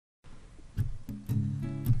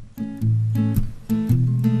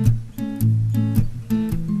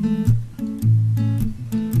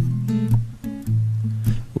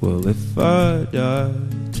Well, if I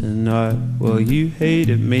died tonight while you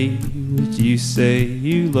hated me, would you say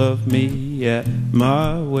you love me at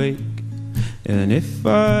my wake? And if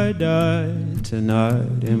I died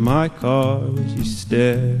tonight in my car, would you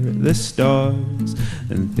stare at the stars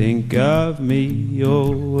and think of me? Oh,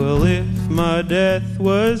 well, if my death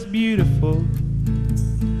was beautiful,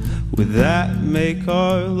 would that make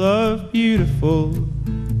our love beautiful?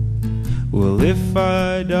 Well, if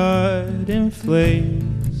I died in flames,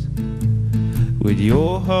 would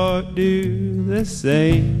your heart do the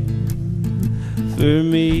same for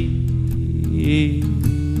me?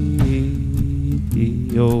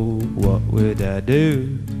 Oh, what would I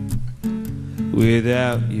do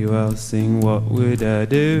without you? I'll sing, what would I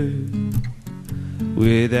do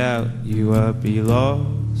without you? I'd be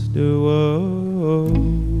lost. Oh,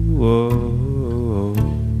 whoa,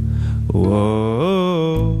 whoa, whoa.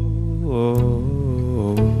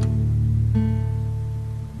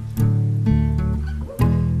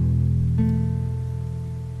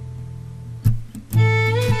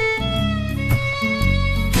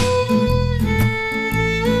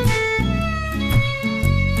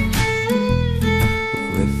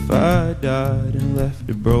 If I died and left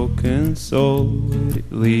a broken soul, would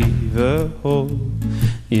it leave a hole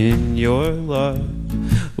in your life?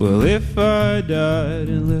 Well, if I died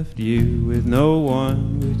and left you with no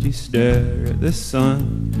one, would you stare at the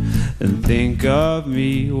sun and think of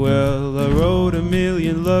me? Well, I wrote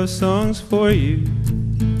 1,000,000 love songs for you,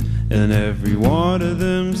 and every one of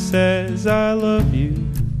them says I love you,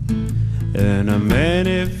 and I meant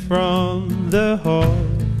it from the heart.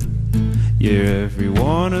 Yeah, every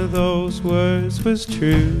one of those words was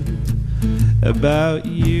true about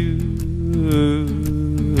you.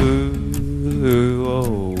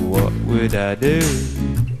 Oh, what would I do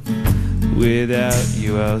without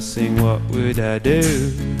you? I'll sing, what would I do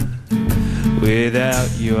without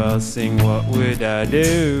you? I'll sing, what would I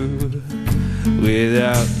do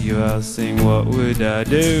without you? I'll sing, what would I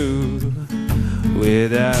do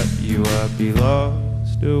without you? I'd be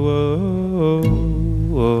lost. Whoa,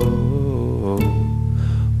 whoa,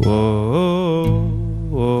 whoa.